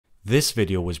This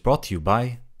video was brought to you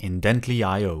by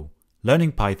Indently.io,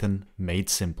 learning Python made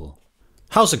simple.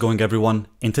 How's it going, everyone?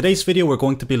 In today's video, we're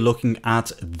going to be looking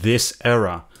at this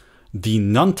error. The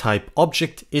none type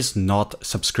object is not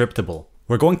subscriptable.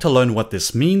 We're going to learn what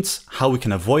this means, how we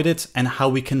can avoid it, and how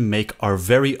we can make our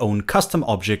very own custom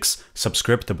objects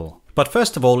subscriptable. But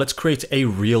first of all, let's create a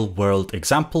real-world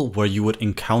example where you would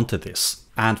encounter this.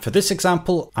 And for this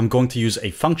example, I'm going to use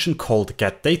a function called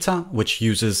getData, which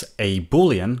uses a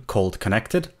boolean called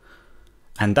connected.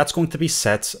 And that's going to be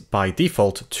set by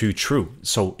default to true.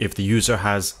 So if the user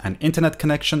has an internet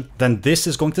connection, then this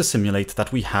is going to simulate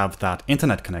that we have that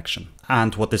internet connection.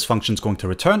 And what this function is going to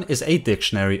return is a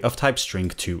dictionary of type string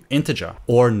to integer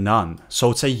or none.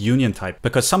 So it's a union type,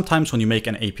 because sometimes when you make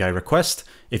an API request,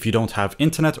 if you don't have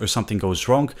internet or something goes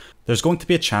wrong, there's going to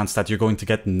be a chance that you're going to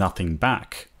get nothing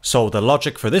back. So the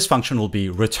logic for this function will be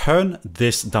return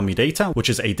this dummy data, which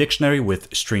is a dictionary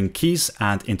with string keys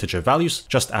and integer values,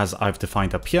 just as I've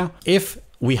defined up here, if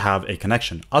we have a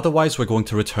connection. Otherwise, we're going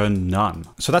to return none.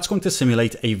 So that's going to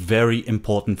simulate a very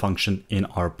important function in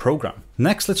our program.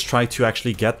 Next, let's try to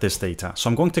actually get this data. So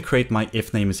I'm going to create my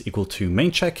if name is equal to main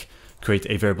check, create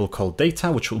a variable called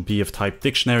data, which will be of type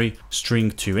dictionary string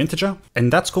to integer,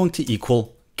 and that's going to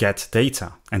equal get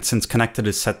data. And since connected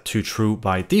is set to true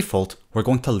by default, we're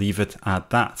going to leave it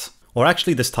at that. Or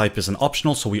actually, this type is an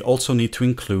optional, so we also need to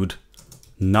include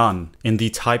none in the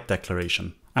type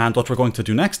declaration. And what we're going to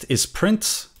do next is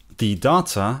print the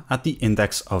data at the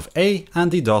index of A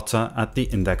and the data at the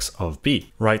index of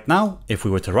B. Right now, if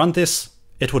we were to run this,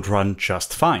 it would run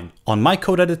just fine. On my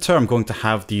code editor, I'm going to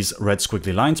have these red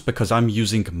squiggly lines because I'm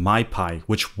using MyPy,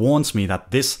 which warns me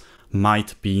that this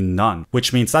might be none,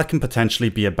 which means that can potentially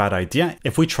be a bad idea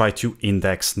if we try to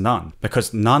index none,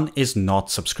 because none is not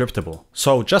subscriptable.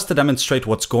 So just to demonstrate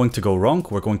what's going to go wrong,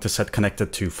 we're going to set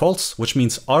connected to false, which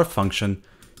means our function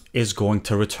is going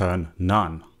to return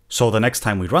none. So the next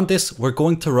time we run this, we're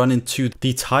going to run into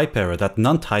the type error that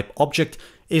none type object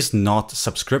is not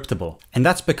subscriptable. And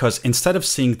that's because instead of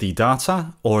seeing the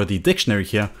data or the dictionary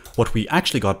here, what we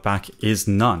actually got back is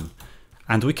none.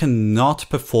 And we cannot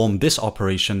perform this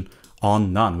operation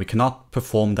on none. We cannot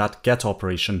perform that get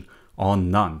operation on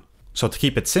none. So to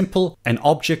keep it simple, an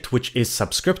object which is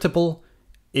subscriptable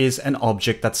is an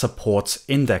object that supports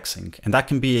indexing. And that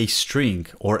can be a string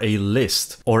or a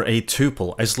list or a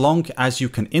tuple. As long as you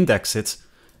can index it,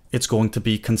 it's going to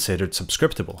be considered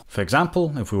subscriptable. For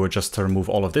example, if we were just to remove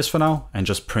all of this for now and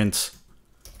just print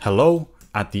hello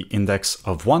at the index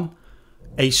of 1,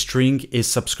 a string is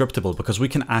subscriptable because we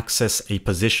can access a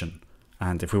position.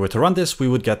 And if we were to run this, we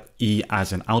would get E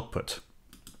as an output.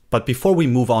 But before we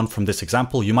move on from this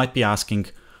example, you might be asking,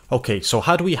 okay, so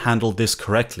how do we handle this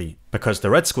correctly? Because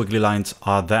the red squiggly lines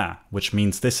are there, which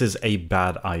means this is a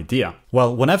bad idea.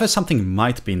 Well, whenever something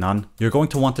might be none, you're going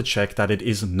to want to check that it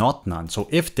is not none. So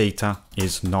if data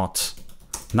is not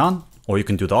none, or you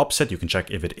can do the opposite, you can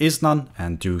check if it is none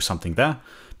and do something there.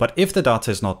 But if the data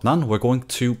is not none, we're going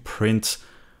to print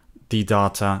the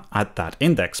data at that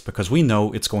index because we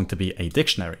know it's going to be a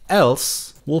dictionary.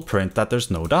 Else, we'll print that there's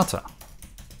no data.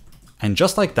 And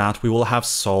just like that, we will have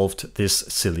solved this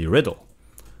silly riddle.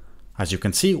 As you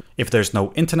can see, if there's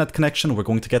no internet connection, we're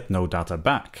going to get no data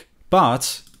back.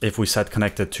 But if we set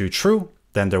connected to true,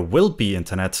 then there will be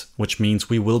internet, which means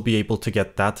we will be able to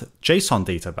get that JSON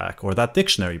data back or that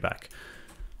dictionary back.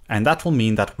 And that will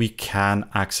mean that we can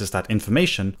access that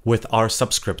information with our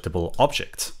subscriptable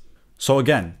object. So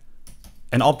again,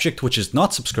 an object which is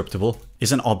not subscriptable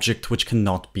is an object which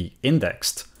cannot be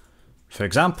indexed. For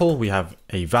example, we have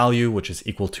a value which is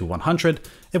equal to 100.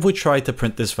 If we try to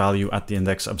print this value at the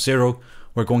index of 0,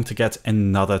 we're going to get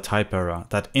another type error,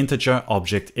 that integer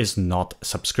object is not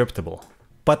subscriptable.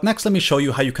 But next, let me show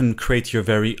you how you can create your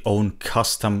very own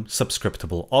custom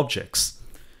subscriptable objects.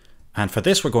 And for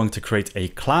this, we're going to create a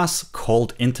class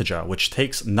called integer, which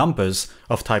takes numbers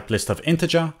of type list of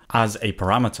integer as a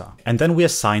parameter. And then we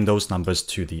assign those numbers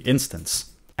to the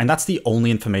instance. And that's the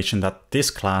only information that this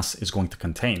class is going to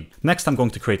contain. Next, I'm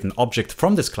going to create an object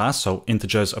from this class. So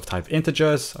integers of type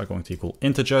integers are going to equal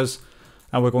integers.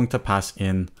 And we're going to pass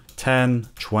in 10,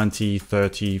 20,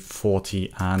 30,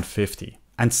 40, and 50.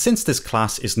 And since this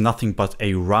class is nothing but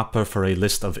a wrapper for a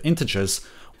list of integers,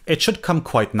 it should come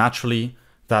quite naturally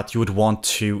that you would want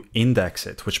to index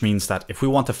it, which means that if we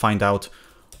want to find out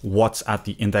what's at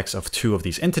the index of 2 of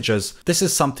these integers, this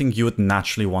is something you would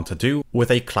naturally want to do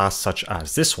with a class such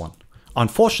as this one.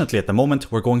 Unfortunately, at the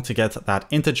moment, we're going to get that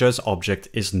integers object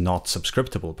is not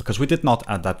subscriptable because we did not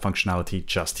add that functionality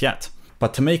just yet.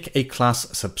 But to make a class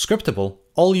subscriptable,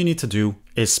 all you need to do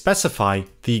is specify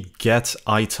the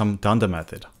getItemDunder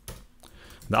method.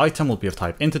 The item will be of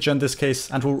type integer in this case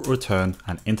and will return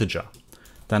an integer.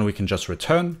 Then we can just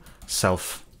return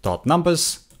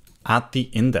self.numbers at the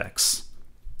index,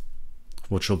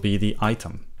 which will be the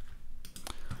item.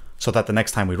 So that the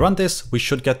next time we run this, we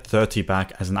should get 30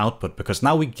 back as an output, because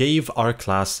now we gave our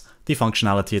class the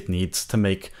functionality it needs to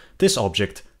make this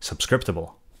object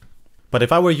subscriptable. But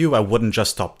if I were you, I wouldn't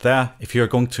just stop there. If you're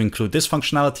going to include this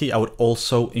functionality, I would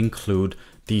also include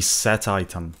the set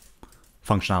item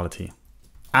functionality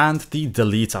and the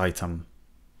delete item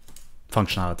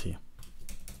functionality,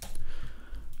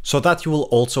 so that you will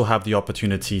also have the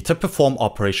opportunity to perform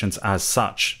operations as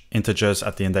such. Integers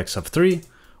at the index of 3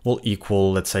 will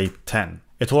equal, let's say, 10.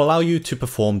 It will allow you to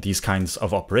perform these kinds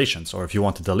of operations. Or if you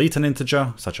want to delete an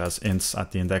integer, such as ints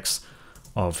at the index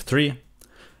of 3,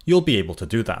 you'll be able to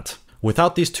do that.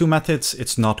 Without these two methods,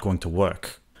 it's not going to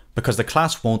work, because the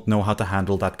class won't know how to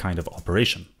handle that kind of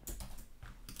operation.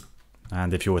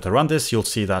 And if you were to run this, you'll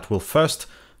see that we'll first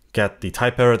get the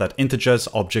type error that integers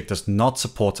object does not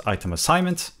support item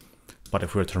assignment. But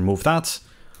if we were to remove that,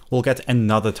 we'll get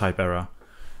another type error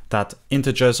that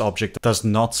integers object does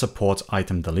not support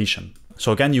item deletion.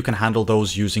 So again, you can handle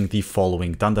those using the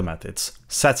following dunder methods: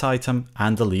 set item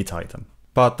and delete item.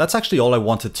 But that's actually all I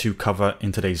wanted to cover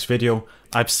in today's video.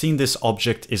 I've seen this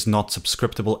object is not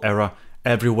subscriptable error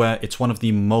everywhere. It's one of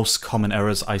the most common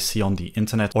errors I see on the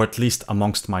internet, or at least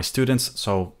amongst my students.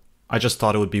 So I just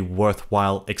thought it would be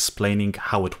worthwhile explaining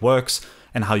how it works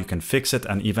and how you can fix it,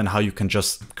 and even how you can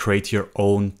just create your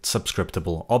own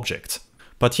subscriptable object.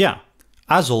 But yeah,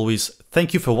 as always,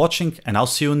 thank you for watching, and I'll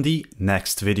see you in the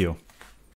next video.